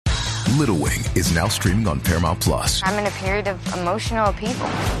Little Wing is now streaming on Paramount Plus. I'm in a period of emotional upheaval.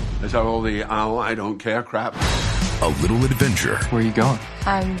 Is that all the I don't care crap? A little adventure. Where are you going?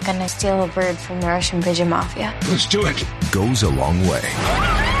 I'm gonna steal a bird from the Russian pigeon mafia. Let's do it. Goes a long way.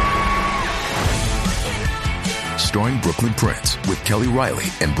 Starring Brooklyn Prince with Kelly Riley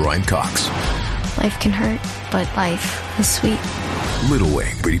and Brian Cox. Life can hurt, but life is sweet. Little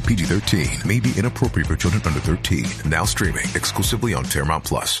Wing, rated PG-13, may be inappropriate for children under 13. Now streaming exclusively on Paramount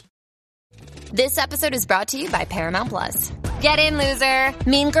Plus. This episode is brought to you by Paramount Plus. Get in, loser!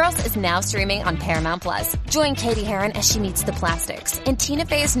 Mean Girls is now streaming on Paramount Plus. Join Katie Heron as she meets the plastics in Tina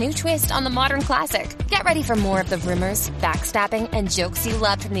Fey's new twist on the modern classic. Get ready for more of the rumors, backstabbing, and jokes you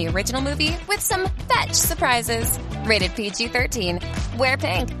loved from the original movie with some fetch surprises. Rated PG-13. Wear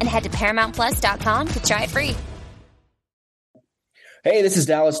pink and head to ParamountPlus.com to try it free. Hey, this is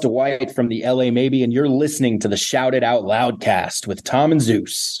Dallas Dwight from the LA Maybe, and you're listening to the Shout It Out Loud cast with Tom and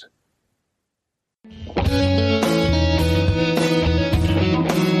Zeus.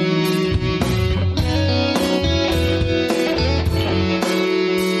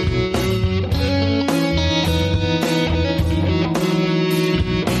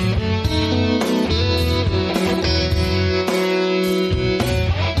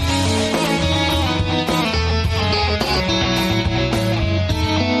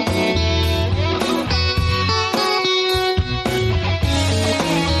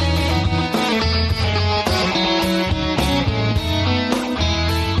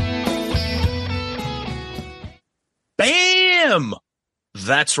 Bam!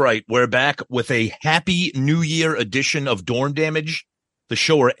 That's right. We're back with a Happy New Year edition of Dorm Damage, the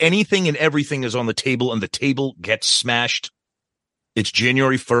show where anything and everything is on the table and the table gets smashed. It's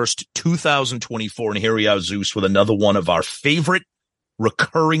January 1st, 2024, and here we are, Zeus, with another one of our favorite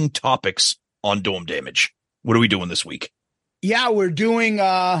recurring topics on Dorm Damage. What are we doing this week? Yeah, we're doing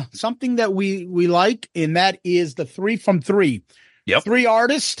something that we like, and that is the 3 from 3. Yep. 3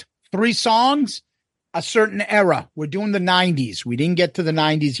 artists, 3 songs, a certain era. We're doing the 90s. We didn't get to the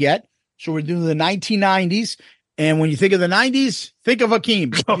 90s yet, so we're doing the 1990s. And when you think of the 90s, think of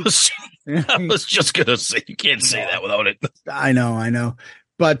Hakeem. I was just going to say, you can't say that without it. I know.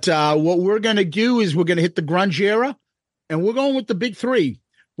 But what we're going to do is we're going to hit the grunge era, and we're going with the big 3.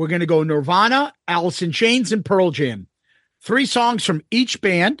 We're going to go Nirvana, Alice in Chains, and Pearl Jam. 3 songs from each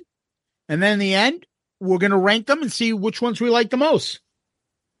band. And then in the end, we're going to rank them and see which ones we like the most.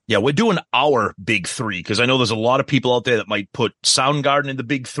 Yeah, we're doing our big 3 because I know there's a lot of people out there that might put Soundgarden in the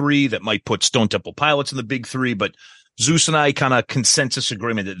big 3, that might put Stone Temple Pilots in the big 3, but Zeus and I kind of consensus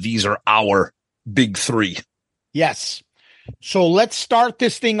agreement that these are our big 3. Yes. So let's start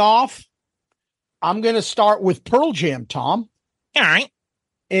this thing off. I'm going to start with Pearl Jam, Tom. All right.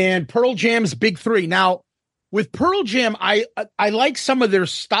 And Pearl Jam's big 3. Now, with Pearl Jam, I like some of their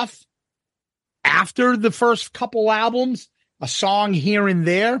stuff after the first couple albums. A song here and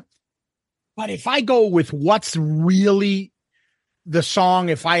there. But if I go with what's really the song,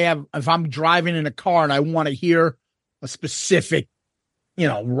 if I'm driving in a car and I want to hear a specific,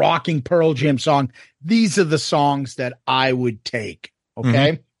 rocking Pearl Jam song, these are the songs that I would take.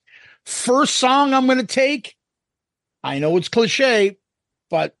 Okay. Mm-hmm. First song I'm going to take, I know it's cliche,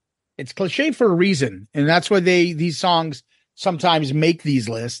 but it's cliche for a reason. And that's why these songs sometimes make these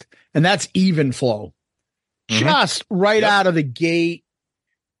lists. And that's Even Flow. Just right out of the gate,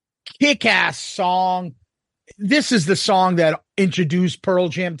 kick-ass song. This is the song that introduced Pearl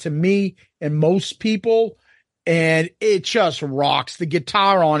Jam to me and most people, and it just rocks. The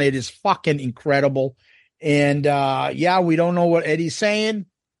guitar on it is fucking incredible. And, we don't know what Eddie's saying,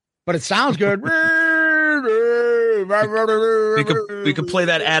 but it sounds good. We could play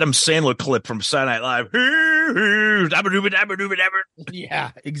that Adam Sandler clip from Saturday Night Live.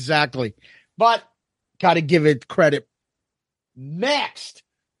 Yeah, exactly. But got to give it credit. Next,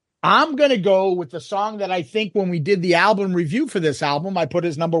 I'm going to go with the song that I think when we did the album review for this album, I put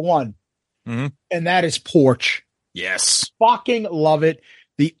as number 1. Mm-hmm. And that is Porch. Yes. Fucking love it.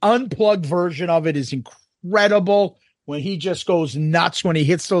 The unplugged version of it is incredible when he just goes nuts when he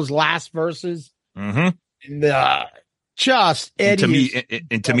hits those last verses. Mm-hmm. And just Eddie.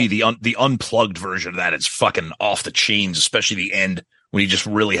 And to me, the unplugged version of that is fucking off the chains, especially the end when he just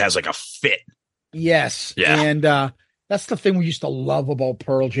really has like a fit. Yes. Yeah. And that's the thing we used to love about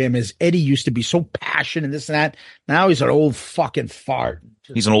Pearl Jam is Eddie used to be so passionate and this and that. Now he's an old fucking fart.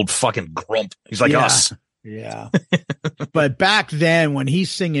 He's an old fucking grump. He's like us. Yeah. But back then when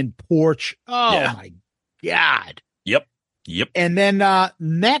he's singing Porch, my God. Yep. And then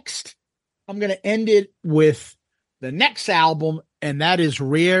next, I'm going to end it with the next album, and that is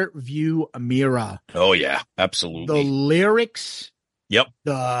Rear View Mirror. Oh, yeah. Absolutely. The lyrics Yep.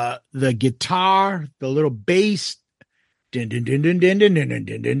 The guitar, the little bass, din, din, din, din, din, din, din, din,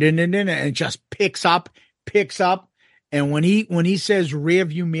 din, din, din, din, din, and it just picks up. And when he says rear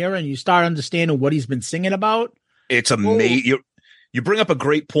view mirror and you start understanding what he's been singing about, it's amazing. You bring up a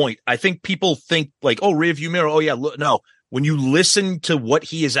great point. I think people think like, oh, rear view mirror. Oh yeah. Look, no, when you listen to what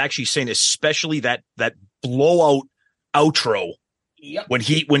he is actually saying, especially that blowout outro, yep. when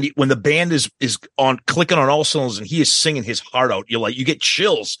the band is on clicking on all cylinders and he is singing his heart out, you get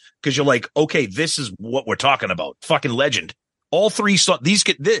chills because you're like, okay, this is what we're talking about. Fucking legend. All three songs,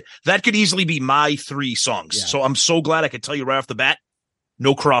 that could easily be my three songs. Yeah. So I'm so glad I could tell you right off the bat,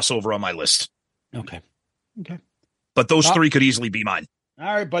 no crossover on my list. Okay. But those three could easily be mine. All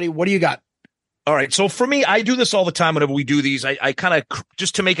right, buddy. What do you got? All right. So for me, I do this all the time whenever we do these. I kind of,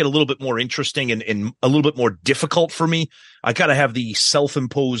 just to make it a little bit more interesting and a little bit more difficult for me, I kind of have the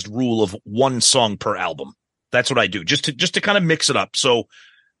self-imposed rule of one song per album. That's what I do, just to kind of mix it up. So,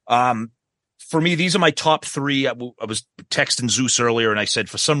 for me, these are my top three. I was texting Zeus earlier and I said,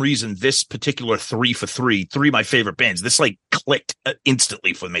 for some reason, this particular 3 for 3 of my favorite bands, this like clicked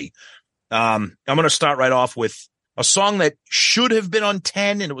instantly for me. I'm going to start right off with a song that should have been on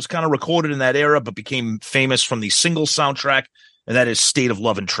 10 and it was kind of recorded in that era, but became famous from the single soundtrack. And that is State of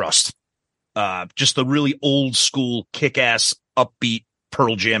Love and Trust. Just the really old school kick-ass upbeat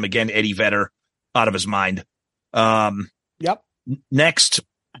Pearl Jam. Again, Eddie Vedder out of his mind. Yep. Next,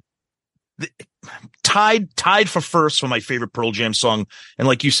 tied for first for my favorite Pearl Jam song. And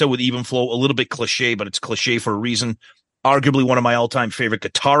like you said, with Even Flow, a little bit cliche, but it's cliche for a reason. Arguably one of my all-time favorite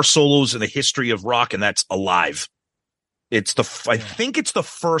guitar solos in the history of rock, and that's Alive. I think it's the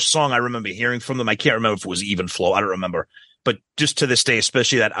first song I remember hearing from them. I can't remember if it was Even Flow. I don't remember. But just to this day,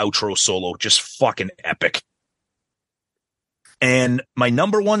 especially that outro solo, just fucking epic. And my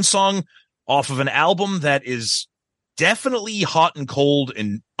number one song off of an album that is definitely hot and cold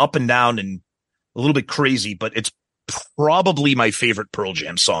and up and down and a little bit crazy, but it's probably my favorite Pearl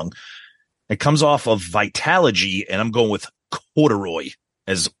Jam song. It comes off of Vitalogy, and I'm going with Corduroy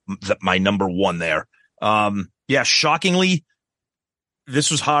as my number one there. Shockingly,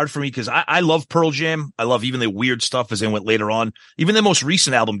 this was hard for me because I love Pearl Jam. I love even the weird stuff as they went later on. Even their most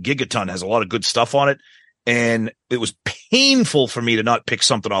recent album, Gigaton, has a lot of good stuff on it. And it was painful for me to not pick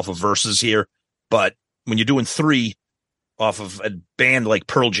something off of Versus here. But when you're doing three off of a band like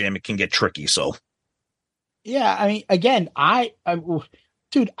Pearl Jam, it can get tricky. So, yeah, I mean, again,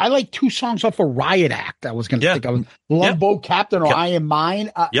 dude, I like two songs off of Riot Act. I was going to think of Love Boat Captain or I Am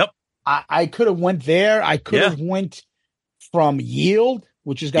Mine. I could have went there. I could have went from Yield,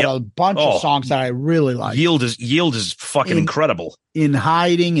 which has got a bunch of songs that I really like. Yield is fucking incredible. In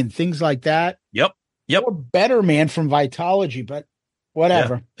Hiding and things like that. Yep. Or Better Man from Vitalogy, but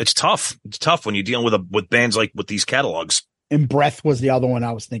whatever. Yeah. It's tough. It's tough when you're dealing with bands like with these catalogs. And Breath was the other one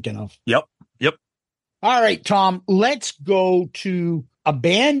I was thinking of. Yep. All right, Tom, let's go to a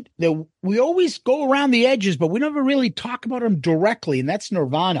band that we always go around the edges, but we never really talk about them directly, and that's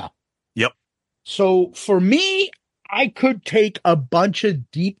Nirvana. Yep. So for me, I could take a bunch of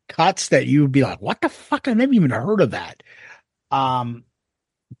deep cuts that you would be like, what the fuck? I never even heard of that.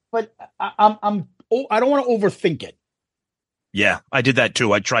 But I don't want to overthink it. Yeah, I did that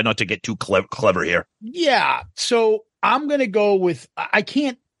too. I tried not to get too clever here. Yeah. So I'm going to go with, I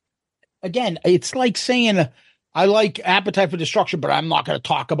can't, again, it's like saying I like Appetite for Destruction, but I'm not going to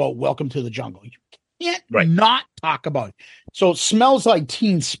talk about Welcome to the Jungle. You can't not talk about it. So it Smells Like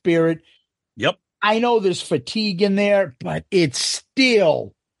Teen Spirit. Yep. I know there's Fatigue in there, but it's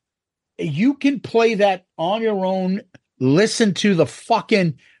still, you can play that on your own. Listen to the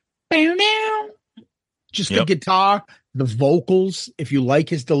fucking, just the guitar, the vocals, if you like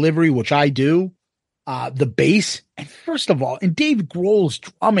his delivery, which I do, the bass. And first of all, and Dave Grohl's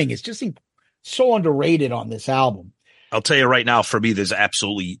drumming is just so underrated on this album. I'll tell you right now, for me, there's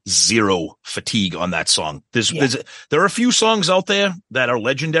absolutely zero fatigue on that song. There are a few songs out there that are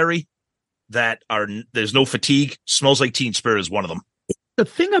legendary there's no fatigue. Smells Like Teen Spirit is one of them. The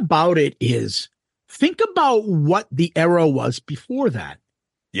thing about it is, think about what the era was before that.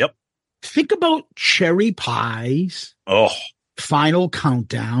 Yep. Think about Cherry Pies. Oh, Final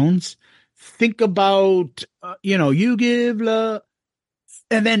Countdowns. Think about, You Give Love.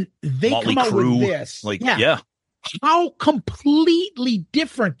 And then they Motley come out Crue, with this. Yeah. How completely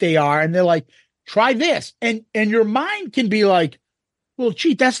different they are. And they're like, try this. And your mind can be like, well,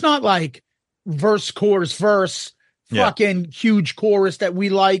 gee, that's not like verse, chorus, verse, fucking huge chorus that we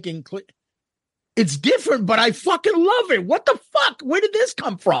like. And it's different, but I fucking love it. What the fuck? Where did this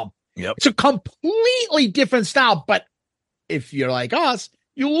come from? Yep. It's a completely different style. But if you're like us,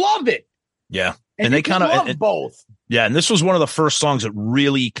 you love it. Yeah. And they kind of both. Yeah, and this was one of the first songs that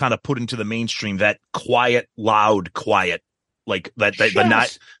really kind of put into the mainstream that quiet, loud, quiet, like that the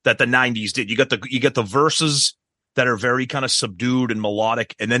 90s did. You get the verses that are very kind of subdued and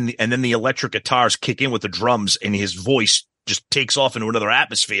melodic, and then the electric guitars kick in with the drums, and his voice just takes off into another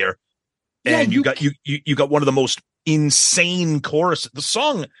atmosphere. And you got one of the most insane choruses. The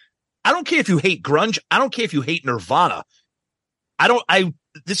song, I don't care if you hate grunge, I don't care if you hate Nirvana.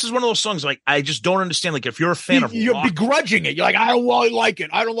 This is one of those songs like I just don't understand. Like if you're a fan of you're rock, begrudging it. You're like, I don't really like it.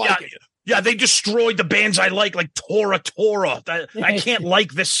 I don't like it. Yeah, they destroyed the bands I like Tora. I can't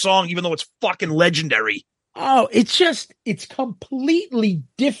like this song, even though it's fucking legendary. Oh, it's completely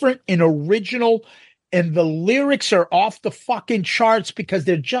different and original, and the lyrics are off the fucking charts because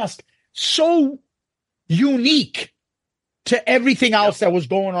they're just so unique to everything else that was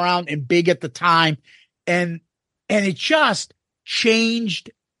going around and big at the time. And it just changed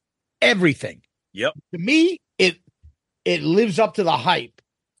everything. Yep. To me, it lives up to the hype.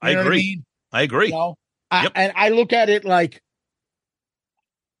 I agree. I agree. You know? And I look at it like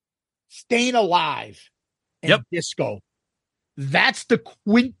Staying Alive and Disco. That's the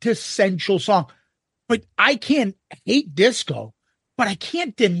quintessential song. But I can't hate disco, but I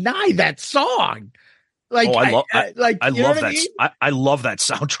can't deny that song. Like, I love that. mean? I love that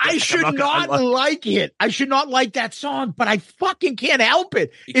soundtrack. I should not like it. I should not like that song, but I fucking can't help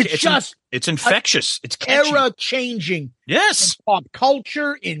it. It's infectious. It's catchy. Era changing. Yes. In pop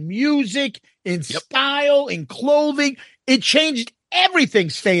culture, in music, in style, in clothing. It changed everything.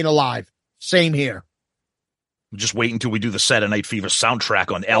 Staying Alive. Same here. Just wait until we do the Saturday Night Fever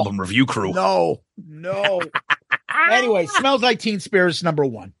soundtrack on Album Review Crew. No. Anyway, Smells Like Teen Spirit's number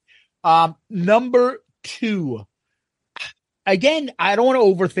 1. Number 2. Again, I don't want to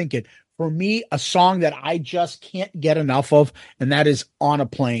overthink it. For me, a song that I just can't get enough of, and that is On a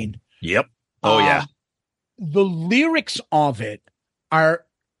Plane. Yep. Oh, yeah. The lyrics of it are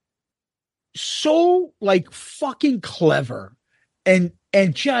so like fucking clever and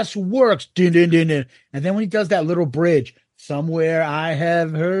just works. Dun, dun, dun, dun. And then when he does that little bridge, somewhere I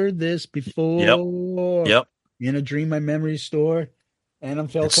have heard this before. Yep. In a dream, my memory stored, and I'm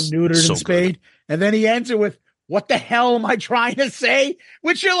felt some neutered and spayed. And then he ends it with, what the hell am I trying to say?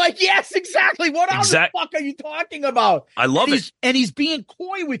 Which you're like, yes, exactly. What the fuck are you talking about? I love it. And he's being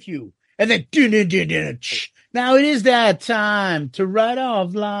coy with you. And then, dun, dun, dun, dun, now it is that time to write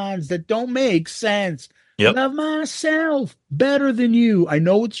off lines that don't make sense. Yep. Love myself better than you. I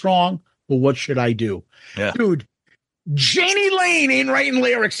know it's wrong, but what should I do? Yeah. Dude, Janie Lane ain't writing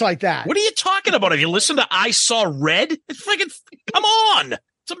lyrics like that. What are you talking about? Have you listened to I Saw Red? It's freaking, come on. What's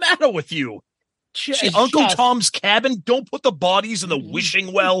the matter with you? See, Uncle Tom's Cabin, don't put the bodies in the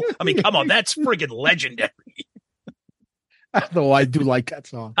wishing well. I mean, come on, that's friggin' legendary. Though I do like that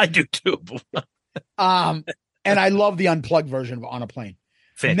song. I do too. And I love the unplugged version of On a Plane.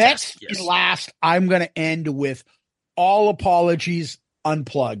 Fantastic. Next and last, I'm going to end with All Apologies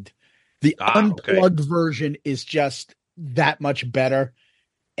Unplugged. The unplugged version is just that much better.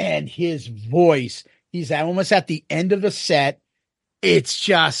 And his voice, he's almost at the end of the set. It's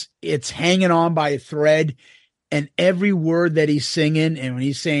hanging on by a thread. And every word that he's singing, and when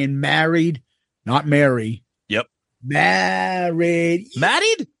he's saying married, not Mary. Yep. Married.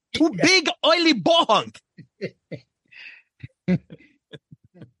 Married? Too big, oily bonk.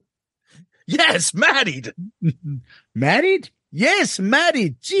 Yes, married. Married? Yes,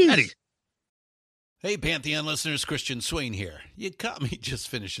 married. Jeez. Married. Hey, Pantheon listeners, Christian Swain here. You caught me just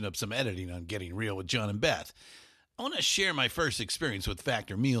finishing up some editing on Getting Real with John and Beth. I want to share my first experience with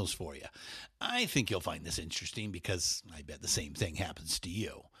Factor Meals for you. I think you'll find this interesting because I bet the same thing happens to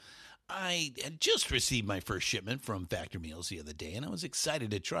you. I had just received my first shipment from Factor Meals the other day, and I was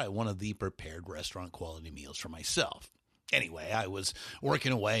excited to try one of the prepared restaurant quality meals for myself. Anyway, I was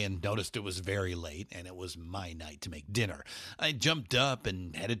working away and noticed it was very late, and it was my night to make dinner. I jumped up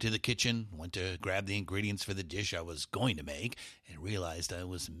and headed to the kitchen, went to grab the ingredients for the dish I was going to make, and realized I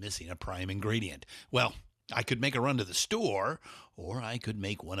was missing a prime ingredient. Well, I could make a run to the store, or I could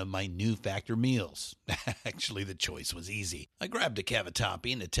make one of my new Factor meals. Actually, the choice was easy. I grabbed a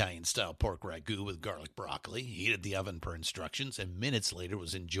cavatappi, an Italian-style pork ragu with garlic broccoli, heated the oven per instructions, and minutes later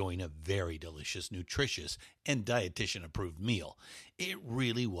was enjoying a very delicious, nutritious, and dietitian-approved meal. It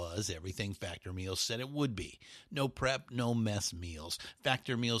really was everything Factor Meals said it would be. No prep, no mess meals.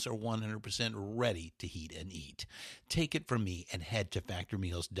 Factor Meals are 100% ready to heat and eat. Take it from me and head to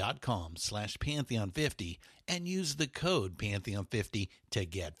factormeals.com/Pantheon50 and use the code Pantheon50 to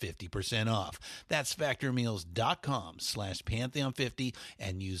get 50% off. That's factormeals.com/Pantheon50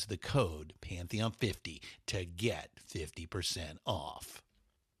 and use the code Pantheon50 to get 50% off.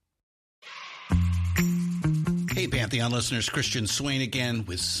 Hey, Pantheon listeners, Christian Swain again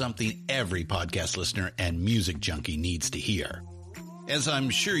with something every podcast listener and music junkie needs to hear. As I'm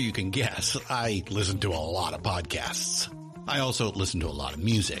sure you can guess, I listen to a lot of podcasts. I also listen to a lot of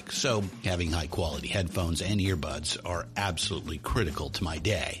music, so having high-quality headphones and earbuds are absolutely critical to my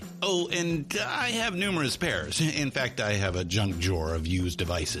day. Oh, and I have numerous pairs. In fact, I have a junk drawer of used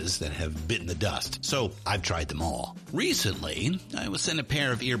devices that have bitten the dust, so I've tried them all. Recently, I was sent a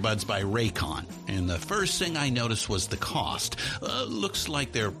pair of earbuds by Raycon, and the first thing I noticed was the cost. Looks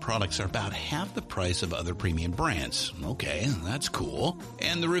like their products are about half the price of other premium brands. Okay, that's cool.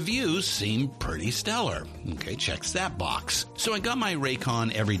 And the reviews seem pretty stellar. Okay, checks that box. So I got my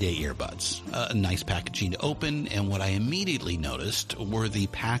Raycon everyday earbuds. A nice packaging to open, and what I immediately noticed were the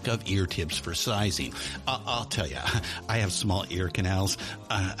pack of ear tips for sizing. I'll tell you, I have small ear canals.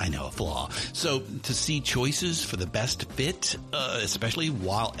 I know a flaw. So to see choices for the best fit, especially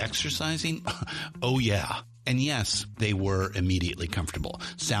while exercising, oh yeah. And yes, they were immediately comfortable.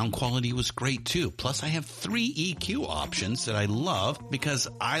 Sound quality was great too. Plus, I have 3 EQ options that I love because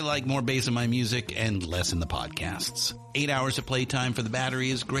I like more bass in my music and less in the podcasts. 8 hours of playtime for the battery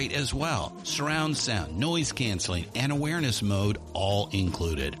is great as well. Surround sound, noise canceling, and awareness mode all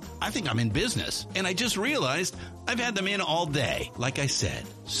included. I think I'm in business, and I just realized I've had them in all day. Like I said,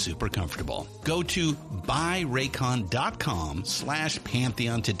 super comfortable. Go to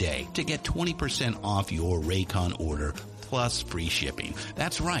buyraycon.com/Pantheon today to get 20% off your Raycon order plus free shipping.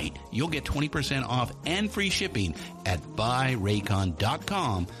 That's right. You'll get 20% off and free shipping at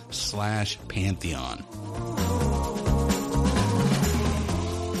buyraycon.com/Pantheon.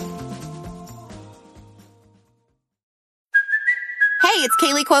 Hey, it's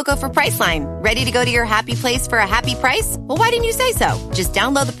Kaylee Cuoco for Priceline. Ready to go to your happy place for a happy price? Well, why didn't you say so? Just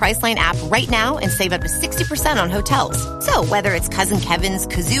download the Priceline app right now and save up to 60% on hotels. So whether it's Cousin Kevin's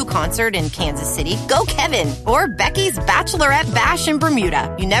Kazoo Concert in Kansas City, go Kevin, or Becky's Bachelorette Bash in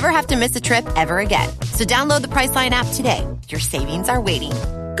Bermuda, you never have to miss a trip ever again. So download the Priceline app today. Your savings are waiting.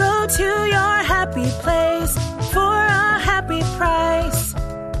 Go to your happy place for a happy price.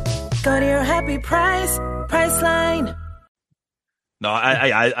 Go to your happy price, Priceline. No,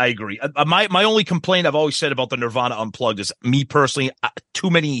 I agree. My only complaint I've always said about the Nirvana Unplugged is me personally,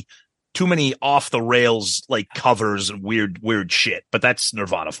 too many off the rails like covers and weird shit. But that's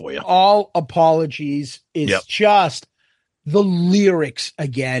Nirvana for you. All apologies. It's just the lyrics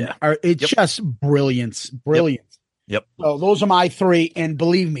again are just brilliance. Yep. So those are my 3, and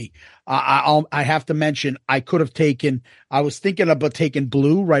believe me, I have to mention I was thinking about taking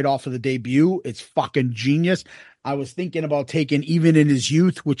Blue right off of the debut. It's fucking genius. I was thinking about taking Even in His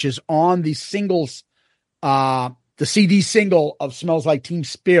Youth, which is on the singles, the CD single of Smells Like Teen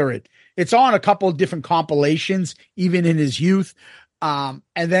Spirit. It's on a couple of different compilations, Even in His Youth. And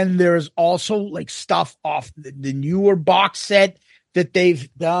then there's also like stuff off the newer box set that they've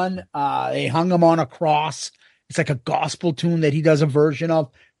done. They hung him on a cross. It's like a gospel tune that he does a version of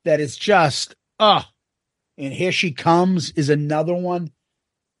that is just, and Here She Comes is another one.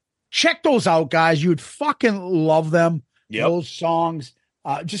 Check those out, guys. You would fucking love them. Yep. Those songs,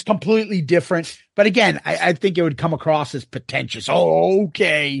 just completely different. But again, I think it would come across as pretentious. Oh,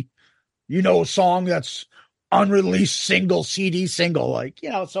 okay. A song that's unreleased single, CD single.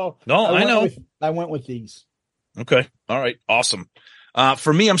 So. No, I know. I went with these. Okay. All right. Awesome.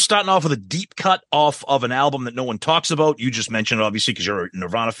 For me, I'm starting off with a deep cut off of an album that no one talks about. You just mentioned it, obviously, because you're a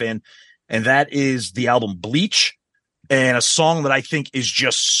Nirvana fan. And that is the album Bleach. And a song that I think is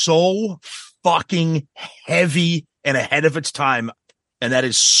just so fucking heavy and ahead of its time, and that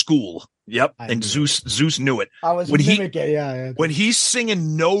is School. Yep, and Zeus knew it. I was when he's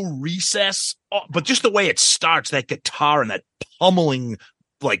singing No Recess, but just the way it starts, that guitar and that pummeling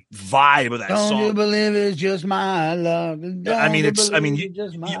like vibe of that song. Don't you believe it's just my luck?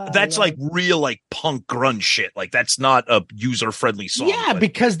 That's like real like punk grunge shit. Like that's not a user friendly song. Yeah,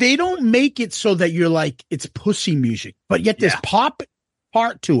 because they don't make it so that you're like it's pussy music, but yet there's pop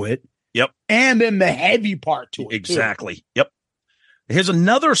part to it. Yep, and then the heavy part to it. Exactly. Too. Yep. Here's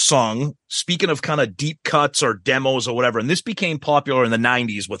another song. Speaking of kind of deep cuts or demos or whatever, and this became popular in the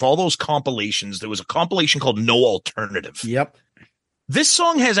 90s with all those compilations. There was a compilation called No Alternative. Yep. This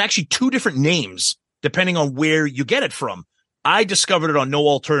song has actually 2 different names depending on where you get it from. I discovered it on No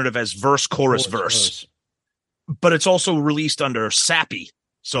Alternative as verse, chorus, verse. But it's also released under Sappy.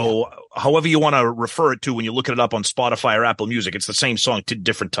 So however you want to refer it to when you look it up on Spotify or Apple Music, it's the same song, 2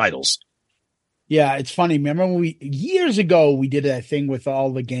 different titles. Yeah, it's funny. Remember when years ago we did that thing with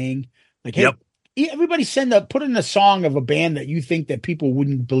all the gang? Like, hey, everybody put in a song of a band that you think that people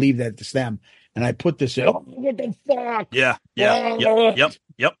wouldn't believe that it's them. And I put this in. What the fuck? Yep.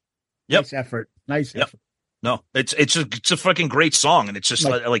 Nice effort. No, it's a fucking great song, and it's just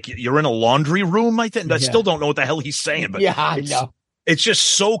like you're in a laundry room. I think I still don't know what the hell he's saying, but I know. It's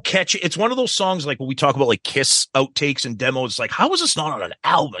just so catchy. It's one of those songs like when we talk about like Kiss outtakes and demos. It's like, how is this not on an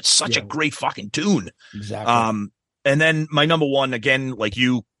album? It's such a great fucking tune. Exactly. And then my number one, again, like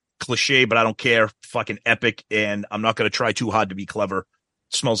you, cliche, but I don't care. Fucking epic, and I'm not going to try too hard to be clever.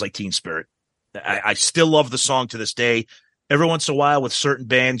 Smells Like Teen Spirit. I still love the song to this day. Every once in a while with certain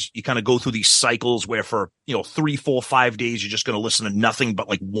bands, you kind of go through these cycles where for, 3, 4, 5 days, you're just going to listen to nothing but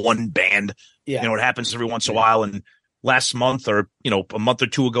like one band. Yeah. It happens every once in a while. And last month or, a month or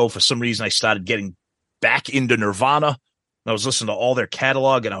two ago, for some reason, I started getting back into Nirvana. I was listening to all their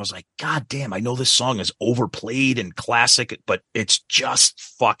catalog and I was like, God damn, I know this song is overplayed and classic, but it's just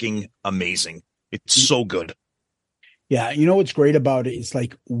fucking amazing. It's so good. Yeah. You know what's great about it? It's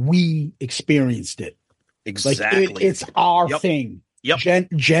like we experienced it. Exactly. Like it's our thing. Yep.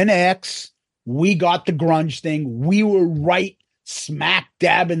 Gen X, we got the grunge thing. We were right smack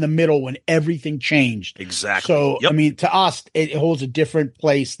dab in the middle when everything changed. Exactly. So, I mean, to us, it holds a different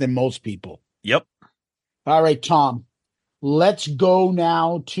place than most people. Yep. All right, Tom, let's go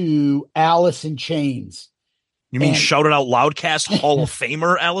now to Alice in Chains. You mean Shout It Out Loudcast Hall of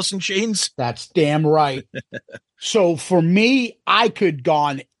Famer Alice in Chains? That's damn right. So for me, I could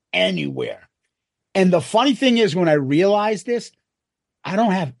gone anywhere. And the funny thing is, when I realized this, I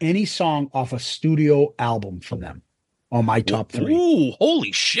don't have any song off a studio album from them on my top 3. Ooh,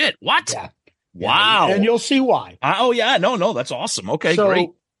 holy shit. What? Yeah. Wow. And you'll see why. Oh, yeah. No, that's awesome. Okay, great.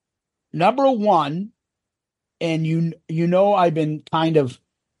 Number 1, and you know I've been kind of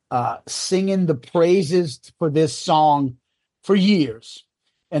singing the praises for this song for years.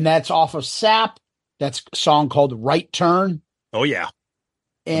 And that's off of SAP. That's a song called Right Turn. Oh, yeah.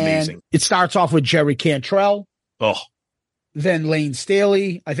 And amazing. It starts off with Jerry Cantrell. Oh. Then Lane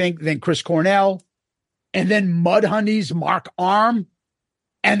Staley, I think, then Chris Cornell, and then Mudhoney's Mark Arm.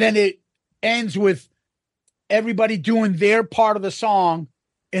 And then it ends with everybody doing their part of the song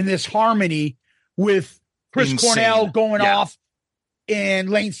in this harmony with Chris Cornell going off and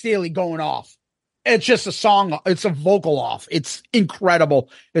Lane Staley going off. It's just a song. It's a vocal off. It's incredible.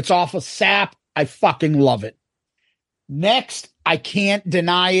 It's off of SAP. I fucking love it. Next, I can't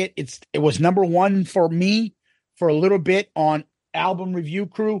deny it. It was number 1 for me for a little bit on Album Review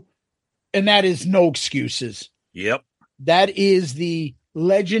Crew, and that is No Excuses. Yep. That is the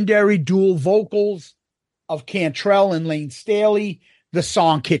legendary dual vocals of Cantrell and Lane Staley. The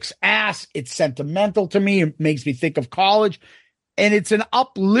song kicks ass. It's sentimental to me. It makes me think of college, and it's an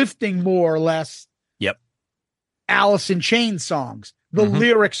uplifting, more or less, Alice in Chains songs. The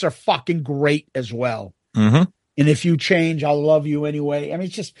lyrics are fucking great as well. Mm-hmm. And If You Change, I'll Love You Anyway. I mean,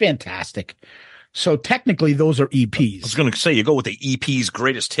 it's just fantastic. So technically, those are EPs. I was going to say, you go with the EP's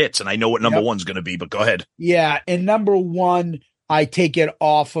greatest hits, and I know what number 1's going to be, but go ahead. Yeah, and number 1, I take it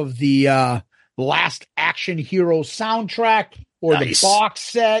off of the Last Action Hero soundtrack or the box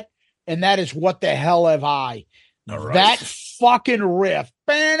set, and that is What the Hell Have I? All right. That fucking riff.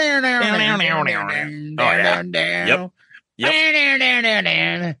 Oh, yeah. Yep.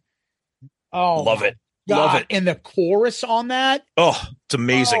 Oh, love it. God. Love it. And the chorus on that. Oh, it's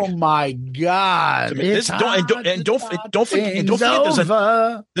amazing. Oh my God. Don't forget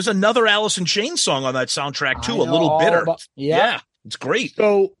there's another Alice in Chains song on that soundtrack too, A Little Bitter. Yeah, it's great.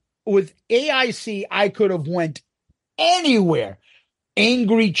 So with AIC, I could have went anywhere.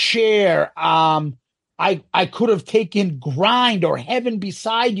 Angry Chair. I could have taken Grind or Heaven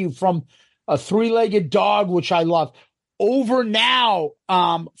Beside You from A Three-Legged Dog, which I love. Over Now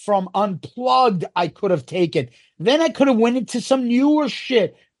from Unplugged, I could have taken. Then I could have went into some newer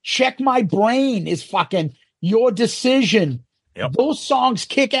shit. Check My Brain is fucking Your Decision. Yep. Those songs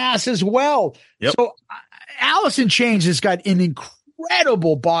kick ass as well. Yep. So Alice in Chains has got an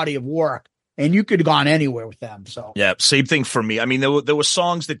incredible body of work, and you could have gone anywhere with them. So yeah, same thing for me. I mean, there were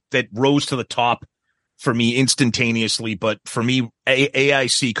songs that rose to the top for me instantaneously, but for me,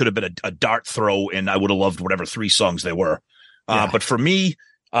 AIC could have been a dart throw, and I would have loved whatever 3 songs they were. But for me,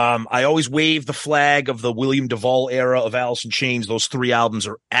 I always wave the flag of the William Duvall era of Alice in Chains. Those 3 albums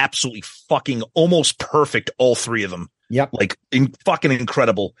are absolutely fucking almost perfect, all 3 of them. Yep. Like fucking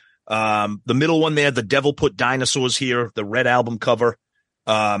incredible. The middle one there, The Devil Put Dinosaurs Here, the red album cover.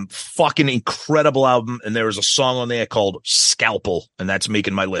 Fucking incredible album. And there is a song on there called Scalpel, and that's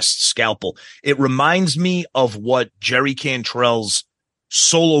making my list. Scalpel. It reminds me of what Jerry Cantrell's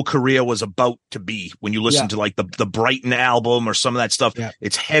solo career was about to be when you listen to like the Brighton album or some of that stuff. Yeah.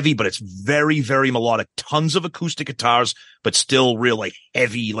 It's heavy, but it's very, very melodic. Tons of acoustic guitars, but still real like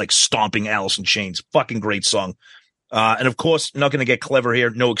heavy, like stomping Alice in Chains. Fucking great song. And of course, not going to get clever here.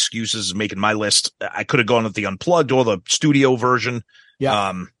 No excuses making my list. I could have gone with the unplugged or the studio version.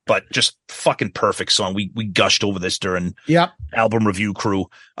 Yeah. But just fucking perfect song. We gushed over this during album review crew.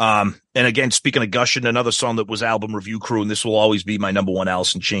 And again, speaking of gushing, another song that was album review crew, and this will always be my number one,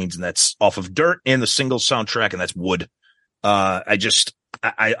 Alice in Chains, and that's off of Dirt and the single soundtrack, and that's Wood.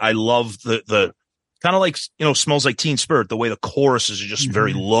 I love the kind of like, Smells Like Teen Spirit, the way the choruses are just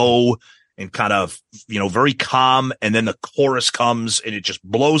very low and kind of, very calm. And then the chorus comes and it just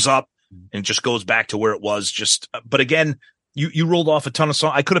blows up and it just goes back to where it was but again, you rolled off a ton of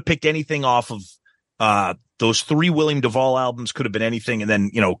songs. I could have picked anything off of, those 3 William Duvall albums, could have been anything. And then,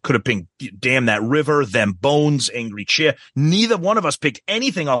 could have picked Damn That River, Them Bones, Angry Chair. Neither one of us picked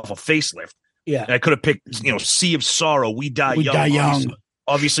anything off of Facelift. Yeah. And I could have picked, Sea of Sorrow, We Die We Young. Die Young.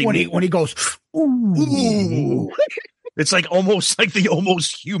 Obviously, when he goes, ooh. It's like almost like the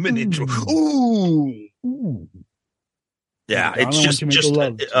almost human intro. Ooh. Yeah, it's just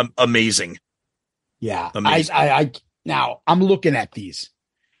amazing. Yeah. Amazing. I now I'm looking at these.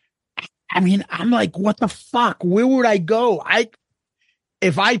 I mean, I'm like, what the fuck? Where would I go?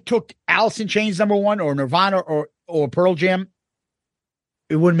 If I took Alice in Chains number 1 or Nirvana or Pearl Jam,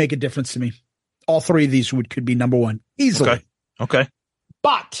 it wouldn't make a difference to me. All 3 of these could be number 1 easily. Okay.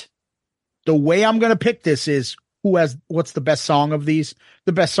 But the way I'm going to pick this is what's the best song of these?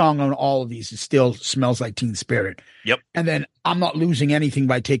 The best song on all of these is still Smells Like Teen Spirit. Yep. And then I'm not losing anything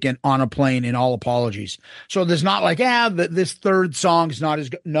by taking On a Plane and All Apologies. So there's not like, this third song is not as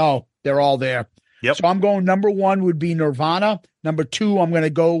good. No, they're all there. Yep. So I'm going number 1 would be Nirvana. Number 2, I'm going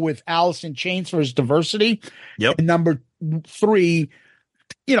to go with Alice in Chains for his diversity. Yep. And number 3,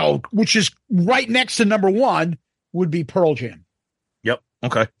 which is right next to number 1, would be Pearl Jam. Yep.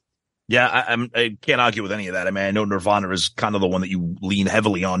 Okay. Yeah, I can't argue with any of that. I mean, I know Nirvana is kind of the one that you lean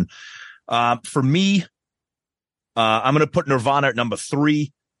heavily on. For me, I'm going to put Nirvana at number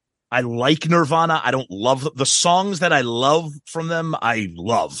 3. I like Nirvana. I don't love the songs that I love from them. I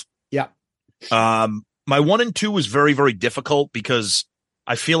love. Yeah. My 1 and 2 is very, very difficult because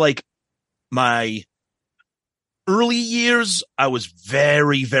I feel like my early years, I was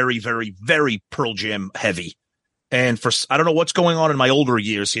very, very, very, very Pearl Jam heavy. And I don't know what's going on in my older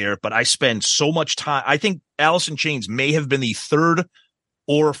years here, but I spend so much time. I think Alice in Chains may have been the 3rd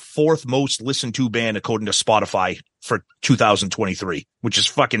or 4th most listened to band according to Spotify for 2023, which is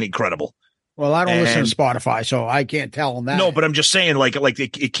fucking incredible. Well, I don't listen to Spotify, so I can't tell them that. No, but I'm just saying, like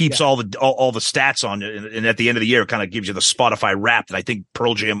it keeps all the stats on it, and at the end of the year, it kind of gives you the Spotify Wrapped. And I think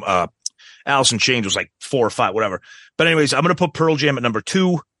Pearl Jam, Alice in Chains was like 4 or 5, whatever. But anyways, I'm going to put Pearl Jam at number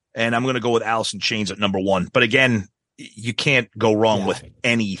 2. And I'm going to go with Alice in Chains at number 1. But again, you can't go wrong with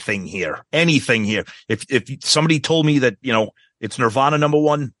anything here. Anything here. If somebody told me that, it's Nirvana number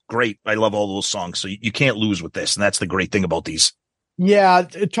 1, great. I love all those songs. So you can't lose with this. And that's the great thing about these. Yeah,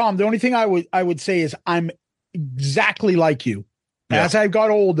 Tom, the only thing I would say is I'm exactly like you. Yeah. As I've got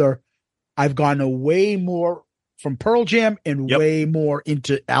older, I've gone away more from Pearl Jam and way more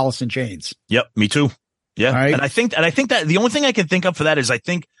into Alice in Chains. Yep, me too. Yeah. Right. And I think that the only thing I can think of for that is I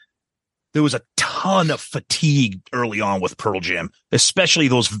think there was a ton of fatigue early on with Pearl Jam, especially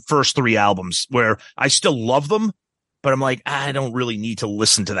those first 3 albums where I still love them, but I'm like, I don't really need to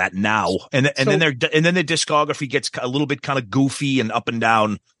listen to that now. And then their discography gets a little bit kind of goofy and up and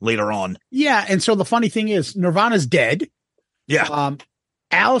down later on. Yeah. And so the funny thing is Nirvana's dead. Yeah.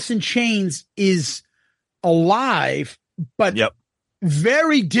 Alice in Chains is alive, but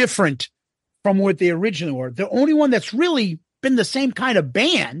very different from what they originally were. The only one that's really been the same kind of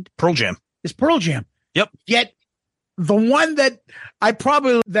band, Pearl Jam, is Pearl Jam. Yep. Yet the one that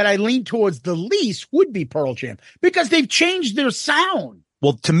I lean towards the least would be Pearl Jam because they've changed their sound.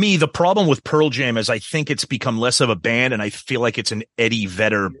 Well, to me, the problem with Pearl Jam is I think it's become less of a band, and I feel like it's an Eddie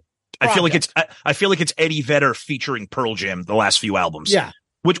Vedder. I feel like it's Eddie Vedder featuring Pearl Jam the last few albums. Yeah.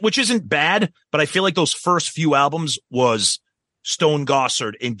 Which isn't bad, but I feel like those first few albums was Stone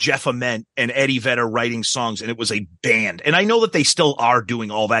Gossard and Jeff Ament and Eddie Vedder writing songs, and it was a band. And I know that they still are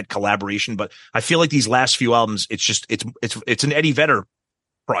doing all that collaboration, but I feel like these last few albums, it's an Eddie Vedder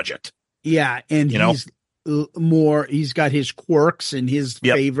project. Yeah, and he's got his quirks and his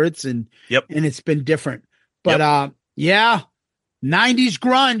favorites, and it's been different. But 90s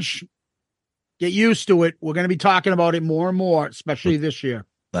grunge, get used to it. We're going to be talking about it more and more, especially this year.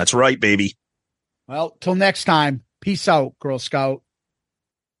 That's right, baby. Well, till next time. Peace out, Girl Scout.